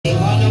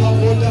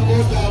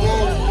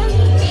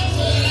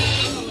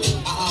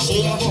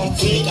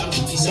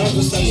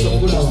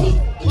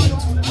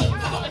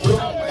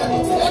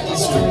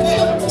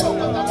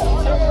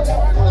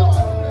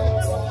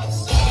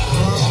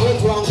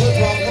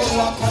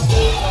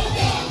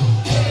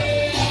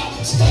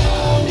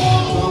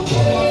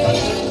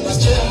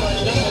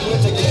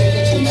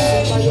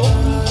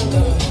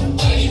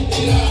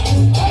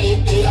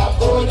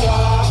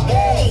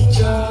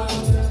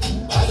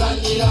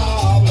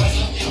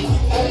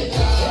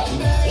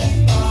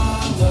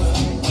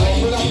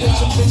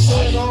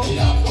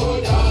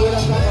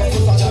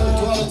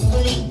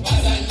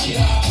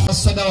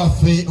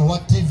Owa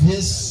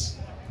TVS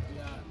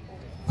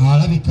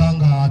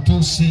alabikanga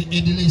atuse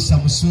Edilisa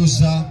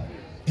Musuza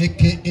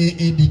aka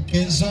Eddy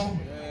Kenzo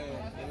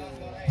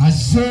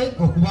aze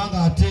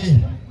okubanga ate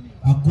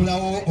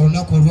agulawo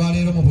olunaku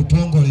olwaleero mu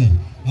butongole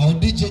awo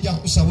DJ ja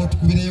kusaba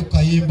tukubireyo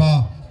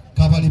kayimba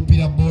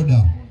kabalipira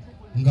boda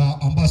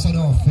nga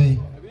ambassador waffe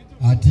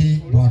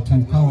ati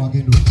bwatuuka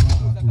wagenda okuba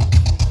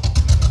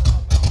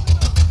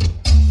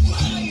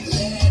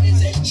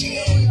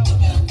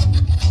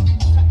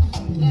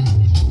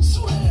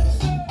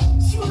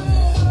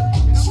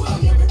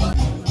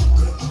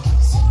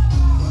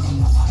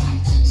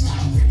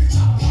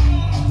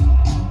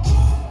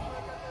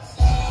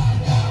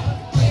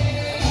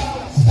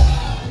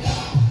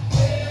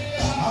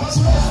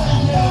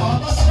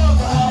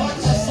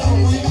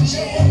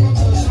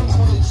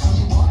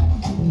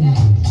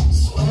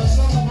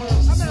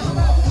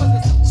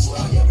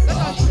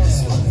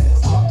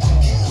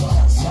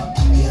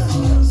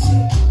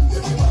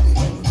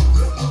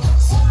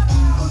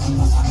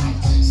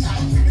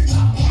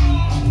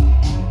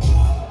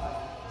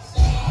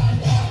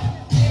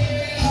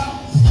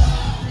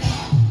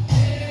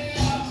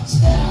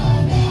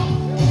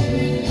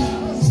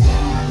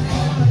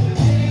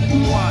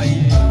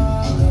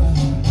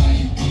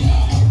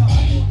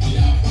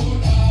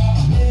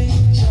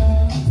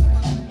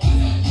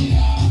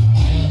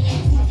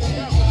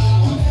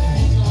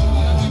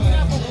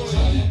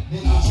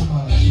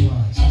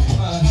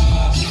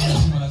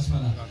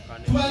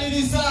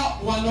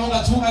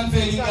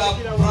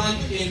brand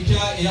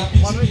empya ya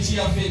pikipiki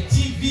ya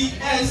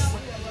TVS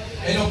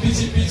Eno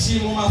pikipiki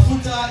mu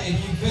mafuta eri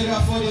very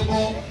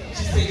affordable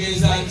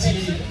kitegeeza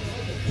nti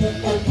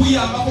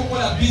okuyamba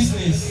kukola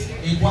business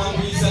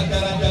ekwanguyisa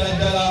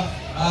ddala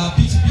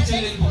pikipiki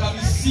ene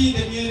kukamisinde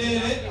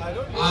myerere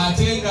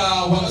ate nga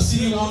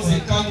wabasiri wonze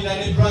kandida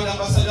ne brand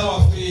ambassador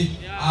waffe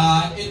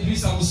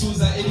Edilisa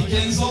Musuza Eddy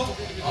Kenzo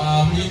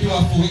muyimbi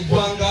waffe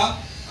w'eggwanga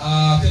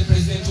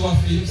president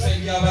waffe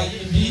Musaidi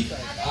abayimbi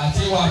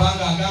ate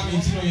wabanga agambe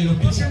nti no Eno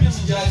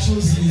pikipiki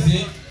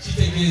gyakyuzinze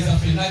kitegeeza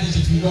ffenna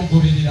kye tulina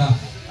okugoberera.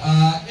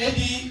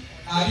 Eddy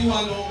ali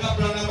wano nga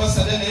brand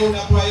ambassador naye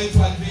olunaku lwayo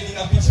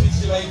twalibeeringa pikipiki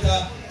gye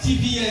bayita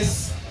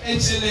TVS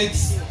Hlx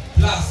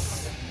Plus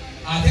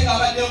ate nga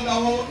abaddewo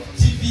ngawo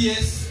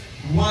TVS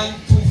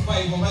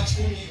 125 oba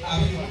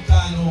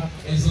 125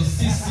 ezo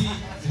sisi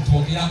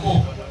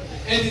zetwogerako.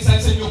 Eddy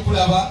nsanyuse nnyo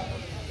okulaba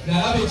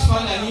nalaba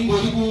ekifaananyi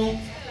ng'oli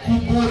ku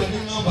boda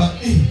neŋŋamba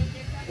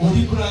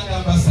oli brand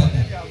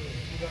ambassador.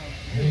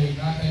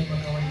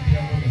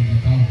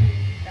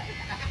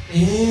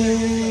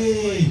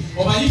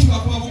 Omanyi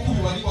tukakuba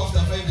bukubi wali kwa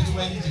after 5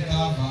 tetumanyi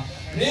gyekava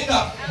naye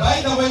nga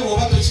by the way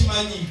oba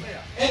tokimanyi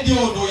Eddy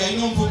ono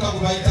yalina omuvuka gwe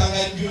bayitanga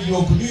New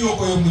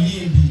York oyo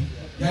muyimbi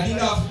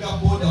yalinga avuga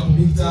boda ku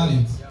Big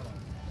Talent.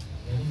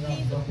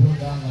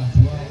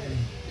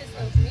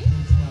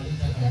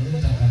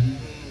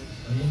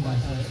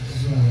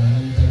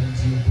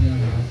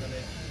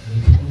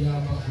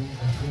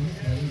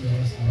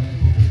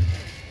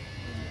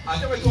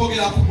 Ate bwe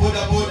twogera ku boda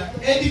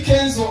Eddy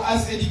Kenzo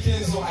as Eddy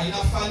Kenzo alina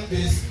fan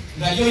base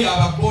nga yo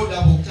yaba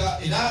boda bokka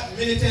era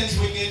many times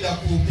we ngenda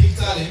ku Big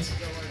Talent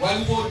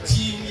waliwo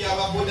team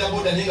yaba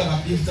boda nenga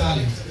ba Big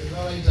Talent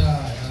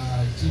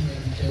team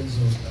Eddy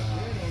Kenzo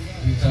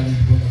Big Talent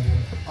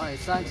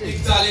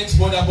Big Talent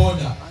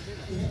boda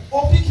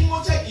opicking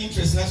ota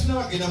interest na tuna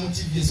bagenda mu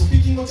TV so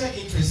picking ota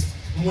interest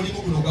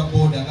mulimu guno gwa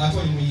boda nga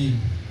atwali muyimbi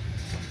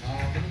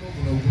mulimu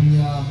guno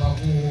gunyamba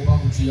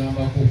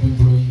bakutuyamba ko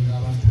okuemployinga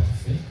abantu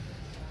baffe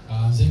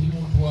nze ndi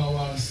muntu wa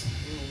wansi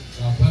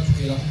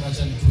batukera ku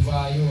macha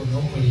nituvaayo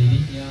n'okola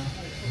erinnya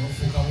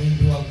n'ofuuka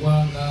mwimbi wa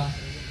ggwanga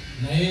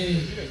naye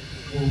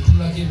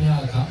otulako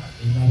emyaka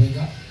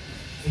emabega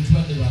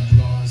tetubadde bantu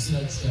bawansi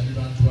era tukyali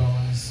bantu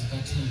bawansi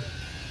kati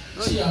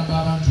kiyamba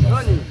abantu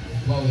baffe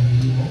okubawa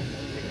emirimu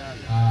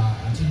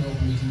ate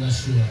n'okumakinga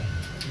sure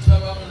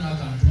tubabamu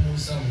n'akantu mu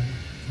nsawo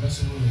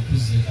tubasobola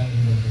okuzzeeka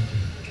n'endondeke.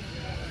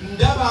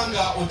 Ndaba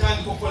nga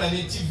otandika okukola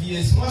ne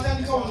TVS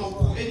mwatandika wano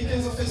ku Eddy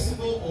Kenzo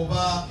Festival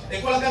oba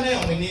enkolagana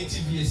yammwe ne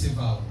TVS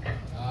evaawo?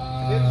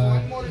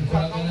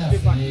 Enkolagana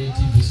yaffe ne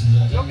TVS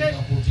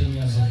yatandika ku 10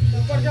 years of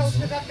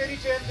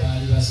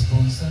baali ba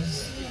sponsors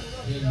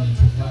then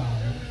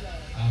netuvaawo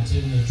ate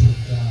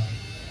netudda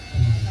ku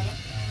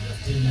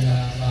 10 ya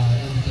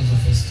Eddy Kenzo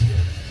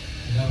Festival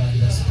era baali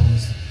ba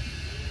sponsor.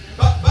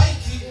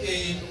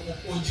 Bike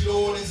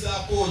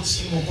ogirowolezaako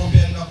ki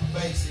ng'okompeeringa ku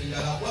bikes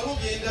endala waliwo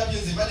byendabyo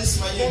nze badde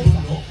simanyi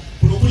nduno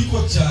kuno kuliko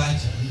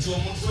charge nti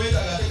omuntu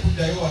toyetaaga ate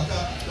kuddayo waka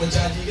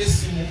okyaginga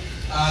essimu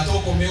ate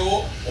okomewo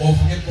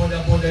ovuge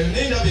bodaboda yo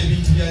naye ndaba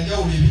ebintu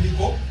byanjawulo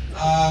ebiriko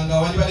nga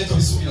wandibadde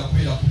tobisuubira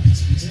kubeera ku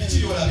pikipiki biki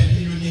byolaba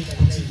ebiri unique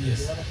ku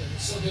TVS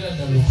sogera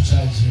ddala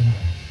okukyaginga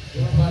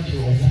okubadde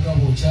ovuga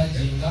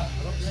bw'okyaginga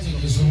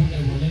kitegeeza obudde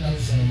bwonna ennaku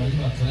zino manyi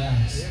ba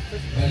clients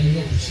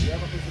balinga kuki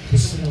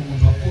kusimu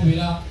omuntu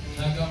akubira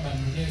n'agamba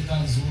nina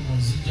ekanzi buno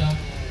nzija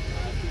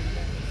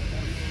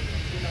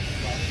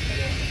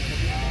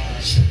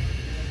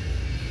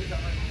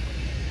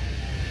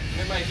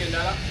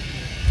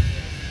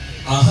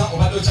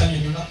obadde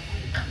okyanyonyola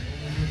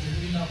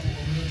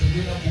omuntu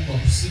tegulina kubba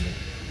ku simu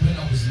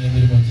kulina kuzina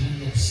emirimu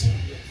giringa okusimu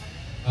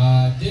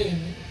then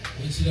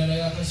ekirala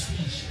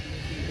yakaswitch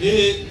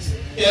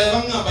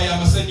bangamba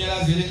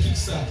y'amasannyalaze electric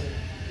start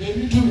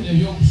ebintu bino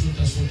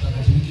ebyokusootasoota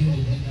kati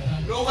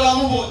bigenda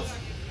okolamu boti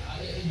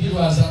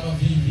birwaza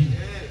amaviivi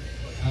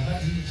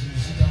akati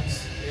kino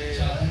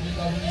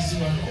kyakunika bulizi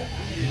wano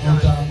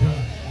n'otambula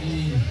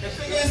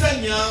ekitegeeza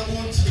nnyangu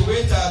nti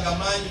teweetaaga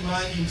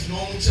maanyi nti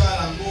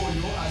n'omukyala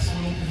ng'oyo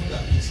asobola okuvuga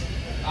piki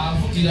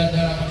avugira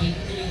ddala kati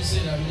ejjukira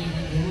ebiseera biri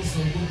oluusi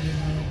ogudde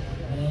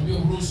mumbi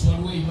obuluusi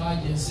waliwo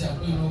emergency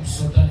akulina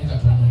okusota ne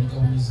katwanoonika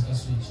bulizi ka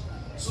switch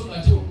so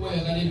ngate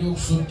okweyagala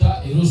ebyokusota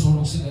era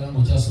osobola okusigala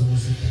ng'okyasobola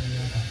osota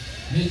emyaka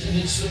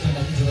n'ekisota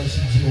nakyo toba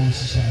kijjirawo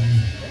kikyali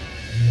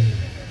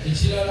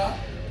ekirala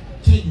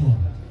tenywa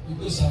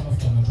ikosa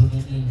amafuta matono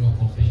nnyo nnyo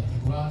okompera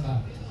kubanga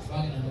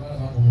bagenda ne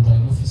balaba nga omuntu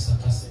alina ofisa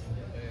kasi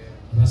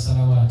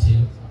basalawo ate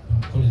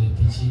bamukolere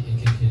piki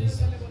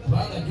ekekereza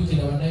kubanga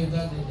jjukira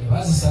bannayuganda edda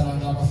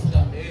bazisalanga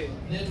amafuta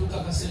netuuka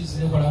kaseezi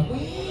nekola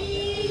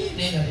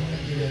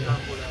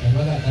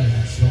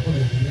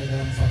nebagagalibakolere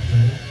okubiragala mu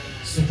factory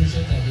so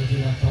tukyetaaga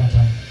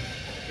ebyebakwatamu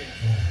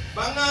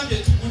bangambye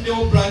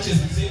tuguddewo branches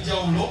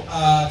ez'enjawulo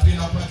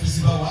tulina kuba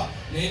tuzibawa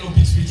naye no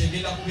pikipiki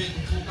egenda kuba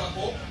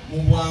ekutuukako mu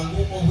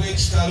bwangu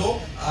obw'ekitalo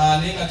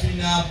naye nga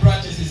tulina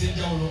branches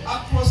ez'enjawulo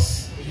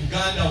across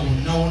Uganda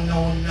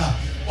wonna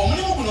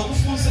omulimu guno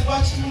gufunze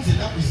gwakitunze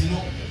ennaku zino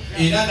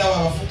era ndaba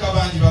abafuuka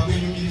bangi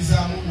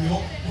bagwenyumirizaamu nnyo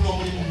guno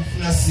omulimu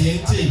gufuna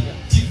ssente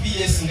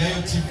TVS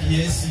ngayo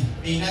TVS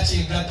erina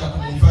kyegatta ku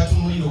muntu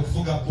atunulira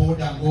okuvuga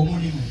booda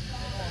ng'omulimu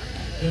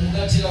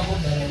emugatirako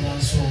ddala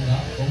nansonga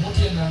omuntu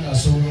yenna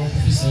ng'asobola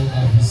okufisayo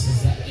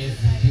kafisiza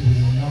everyday buli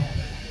lunaku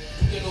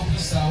tugenda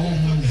okuyisaawo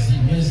omwezi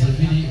myezi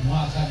 2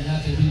 mwaka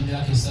myaka 2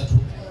 myaka 3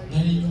 nga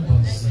n'ennyumba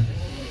muzimbe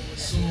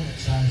so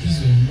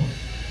kyankizo nnyo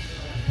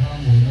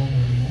kubanga olina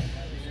omulimu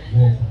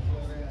gw'okola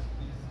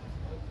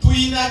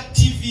tuyina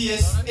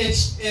TVS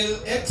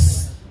HLX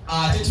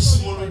ate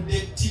tusumuludde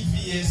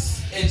TVS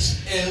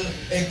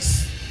HLX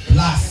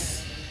plus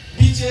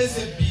bici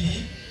ezebbiri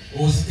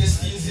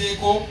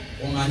ozitestinzeeko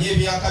omanye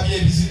ebyaka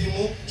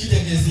byebizirimu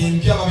kitegeeza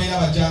empya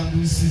babeera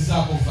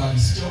bajangulisizzaako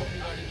vabisikyo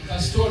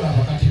kasita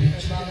olaba kati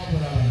kibanga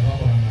bolaba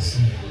nabakola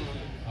amasimu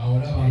awo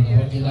olaba nga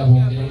bagenda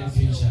bongerayo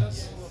features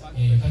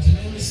kati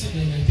n'emisinde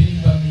eno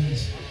epirimba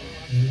mingi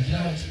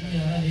giraba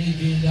 18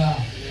 neegenda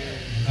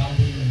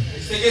nkambulinu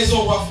ekitegeeza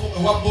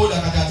owa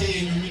booda kati ate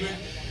yenyumirwe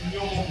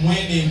nnyo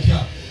mwene empya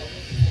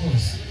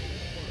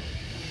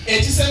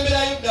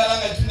ekisemberayo ddala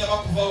nga tunaba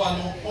kuva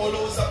wano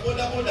olowooza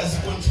bodaboda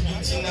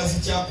zikontributinga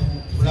zitya ku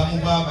bulamu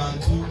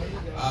bw'abantu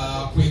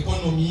ku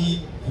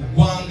ekonomi ku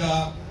ggwanga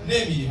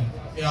n'emirimu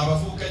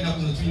abavubuka ennaku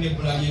zino tulina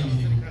ebbula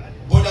ly'emirimu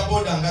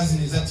bodaboda nga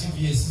zino eza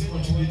TVS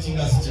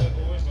zikontributinga zitya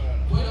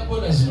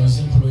bodaboda zino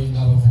zimployinga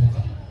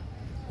abavubuka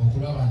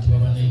okulaba nti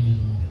baba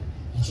n'emirimu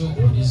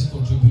ekyokubiri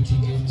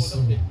zikontributinga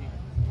emisolo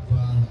ku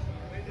ggwanga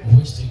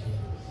oba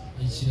ekitegeero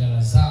ekirala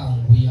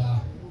zanguya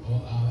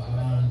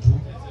abantu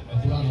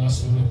okubanga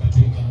basobola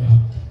okutuuka mu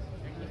budde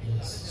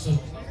so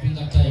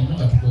pinga time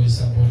nga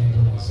tukozesa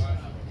bodaboda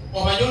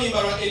omanyi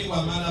oluyimba lwa eri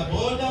wamala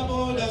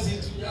bodaboda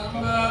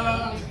zituyamba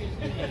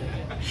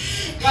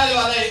kale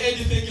walayi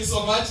Eddy, thank you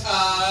so much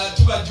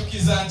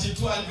tubajjukiza nti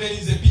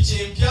tuanverize piki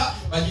empya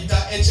bagiyita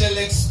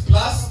HLX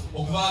plus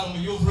okuva wano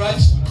mu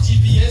Uvraj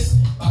TVS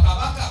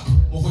bakabaka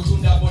mu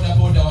kutunda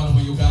bodaboda wano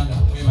mu Uganda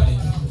mwebale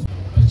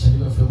bakyali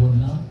baffe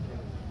bonna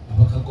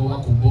abakagoba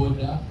ku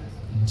boda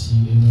nti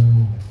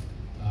eno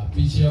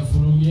piki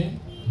yafulumye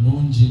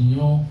nungi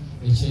nnyo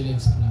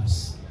HLX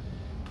plus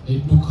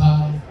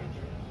edduka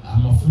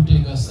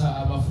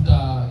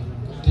amafuta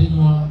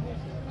tenywa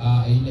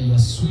ina ya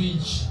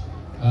switch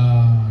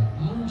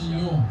nungi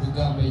nnyo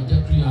kwegamba ejja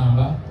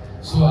tuyamba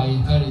so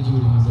encourage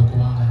buli muntu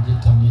okubanga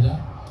ajettamira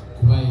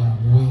kuba ya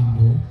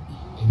muwendo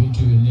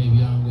ebintu byonna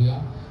ebyanguya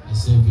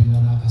esevinga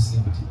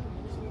n'akasente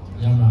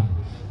yaman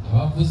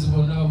abavuzi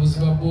bonna abavuzi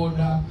ba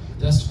boda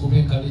just kuba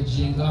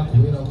encouraginga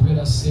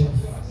kubeera safe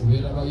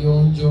kubeera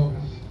bayonjo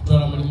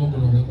kutwala mulimu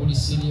guno bwe guli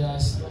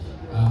serious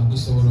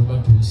gusobola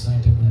obatuusa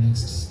ate ku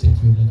next step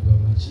yonna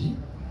nebabaki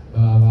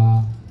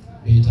baba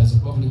beetaze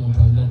kuba buli muntu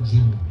alina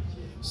dream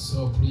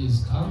so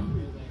please come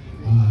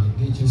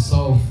get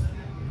yourself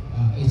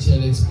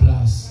HLX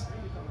plus.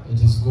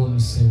 It is going to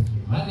save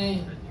you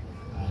money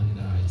and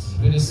it's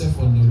very safe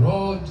on the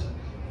road,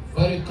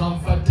 very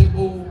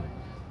comfortable.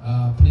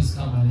 Please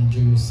come and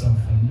enjoy yourself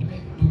and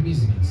do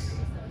business.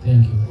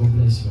 Thank you. God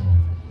bless you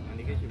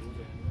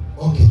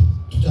all. Okay,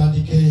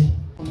 tutandike.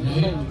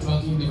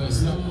 Tracking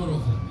device no more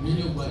of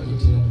million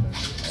budget.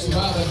 So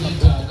baba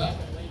jitaga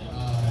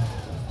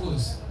of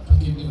course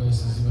tracking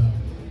devices baba.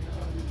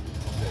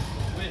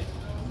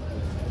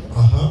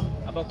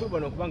 Abakulu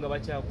bano okubanga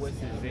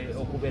bakyakwesize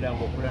okubeera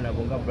ng'okola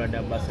nabo nga brand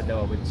ambassador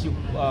waabwe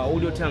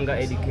oli otanga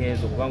Eddy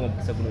Kenzo kubanga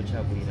omukisa guno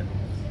okyagulira.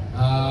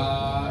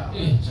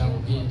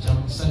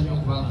 Kyamukisa nnyo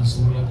okubanga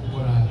nsobola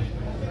okukola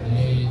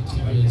ne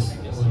TVS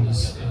on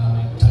this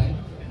time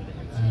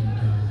and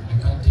I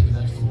can't take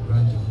that for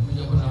granted.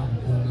 Okujjako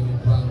nakukwongera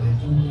okubanga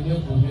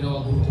nekuumira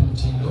waggulu ku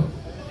mutindo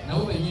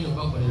nabo bennyini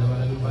obakolera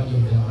balabe bali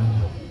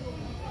obyamanyi.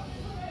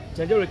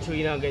 Kyanjalo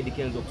kyolina nga Eddy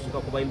Kenzo okusuka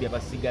ku bayimbi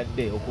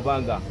abasigadde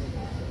okubanga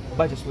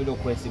bakisobola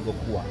okwesiga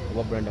okuwa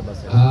oba brand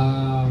ambassador?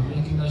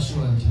 Making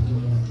sure nti ndi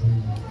muntu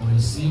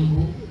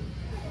mwesimbu,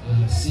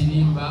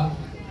 sirimba,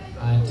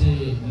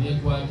 ate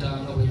nekwata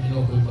nga bwenyina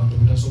okwekwata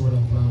obutasobola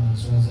kubanga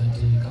nswaza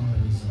ate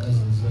companies ngazi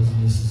ziba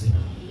zinesize.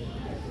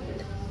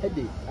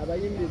 Eddy,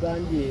 abayimbi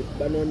bangi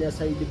banoonya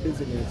side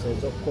business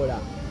ez'okukola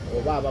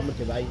oba abamu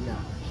tebalina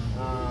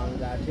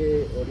ng'ate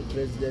oli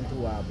president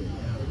waabwe.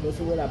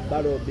 Tosobola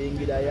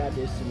balobingirayo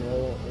ate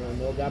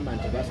n'ogamba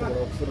nti basobola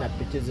okufuna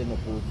piki zino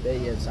ku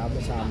bbeeyi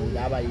ensaamusaamu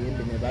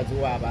ng'abayimbi ne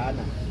baziwa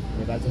abaana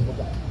ne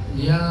bazivuga.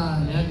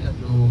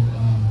 Nayagirako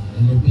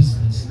eno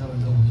bizinesi nawe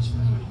nga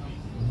mukimanyi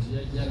nti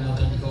yajja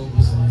n'atandikawo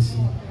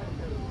bizinesi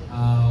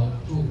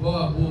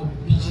okubawabo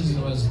piki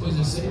zino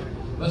bazikozese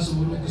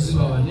basobola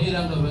okuzibawa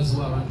neera nga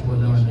baziwa abantu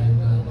bonna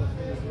bannayuganda.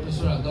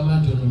 Tosobola kugamba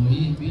nti ono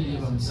muyimbi ye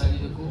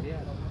bamusalireko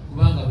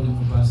kubanga buli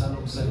muntu asaana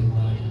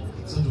okusalibwako.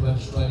 So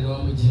tubatwalira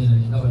wamu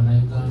generally nga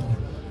bannayuganda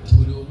nti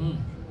buli omu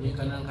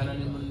yenkanankana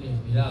ne munne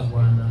era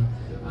agwana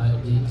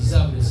they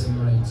deserve the same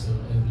rights on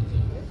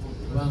everything.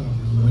 Kubanga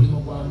buli mulimu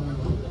gwa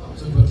muntu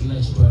so tuba tulina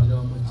kitwalira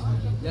wamu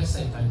generally. Just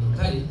I can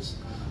encourage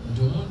nti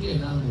omuntu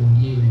yenna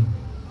ng'oli eyo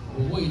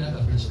oba olina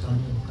kapiki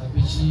kamu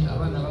kapiki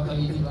abaana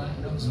bakabiri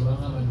ennaku zino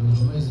bagamba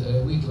nti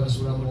wiiki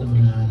basuulamu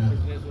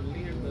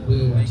 8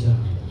 bwewatya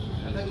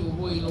kakati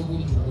oba olina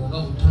obuntu bwonga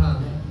 5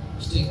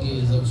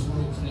 kitegeeza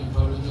osobola okufuna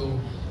emitwalo gyo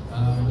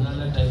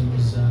 9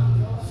 times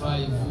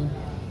 5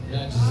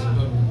 that is a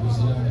problem with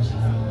the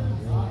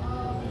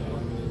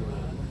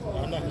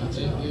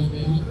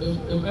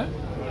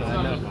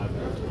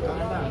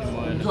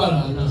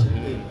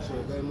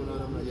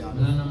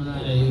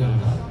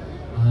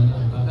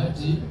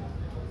kakati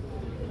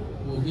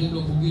ogenda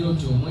okugira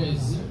oti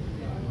omwezi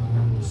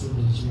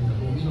osudde ekibuga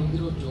ogenda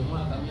okugira oti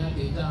omwaka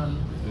myaka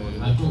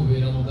 5 ate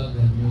obeera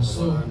mugagga nnyo.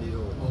 So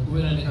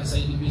okubeera ne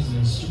kaside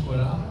business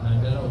kikola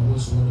naddala oba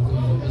osobola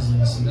okwemera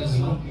business nga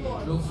zino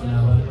n'okufuna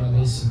abantu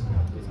abeesigwa.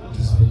 It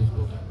is very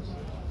important.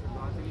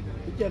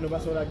 Piki eno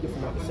basobola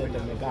gifuna ku ssente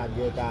mmeka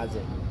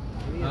ageetaaze?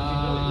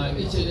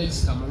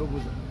 HLX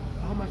Kamalobuza.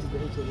 How much is the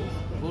HLX?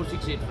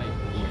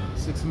 4685.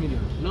 6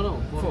 million. No,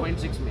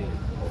 4.6 million.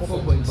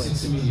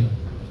 4.6 million.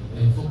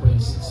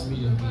 4.6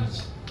 million each.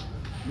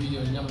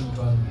 Million nyama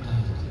mitwalo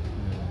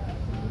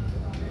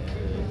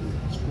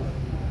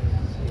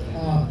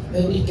 5.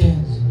 Eddy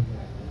Kenzo.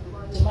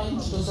 Temanyi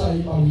tutosobola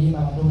yima luyimba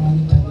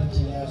abatomani target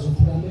yazo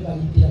tugambe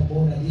balipira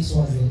boda. This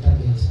was the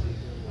target.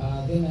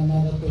 Then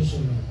another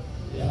question.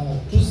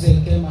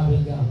 Tuzeke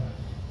mabega.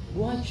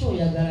 Lwaki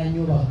oyagala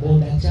nnyo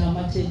baboda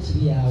kyama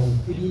kyekiri awo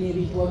ebino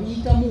ebintu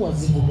wabiyitamu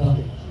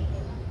wazivugako?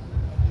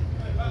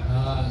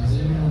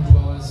 Nze muntu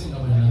wawansi nga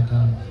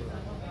bwenakanga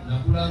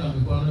nakulanga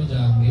mikwano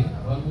gyange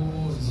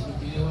waliwo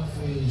zijukire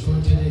waffe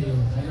ekyotereeyo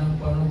alina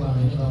mukwano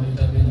gwange ne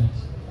bamwita Benet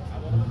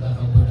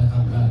akaboda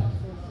kagaali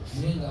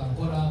naye nga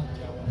nkola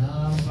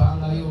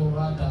nampangayo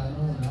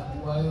olwataano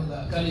nakuwayo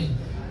kale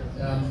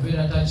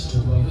mubeera takiti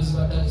abavuzi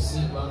ba takisi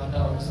kubanga ate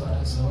abavuzi ba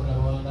takisi nabo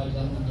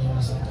nabawangaliramu nnyo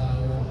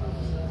Masakaawo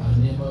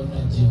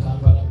nebonajje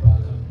Kampala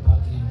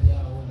paaka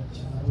empyawo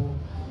Kivubo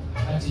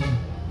kati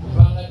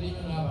mpangadde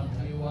nnyo n'abantu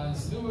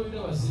bewansi nibo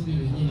bebira abazimbi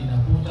bennyini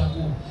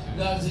nakuutako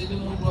nga nze ndi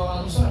muntu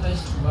awantu so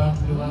atakiti ku bantu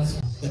bewansi.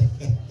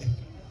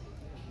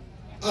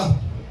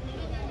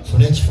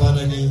 Funa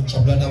ekifaananyi kya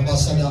brand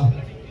ambassador.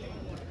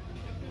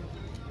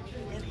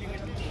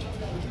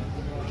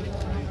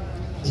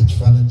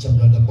 Ekifaananyi kya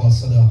brand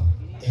ambassador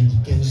Eddy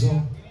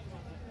Kenzo.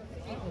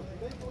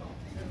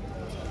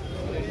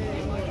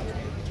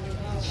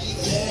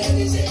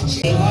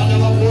 Abana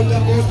baboda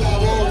boda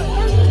abo.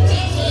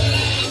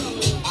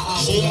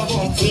 Sera bo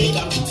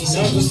Afrika.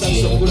 Sera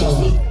kusasa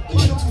kulawa.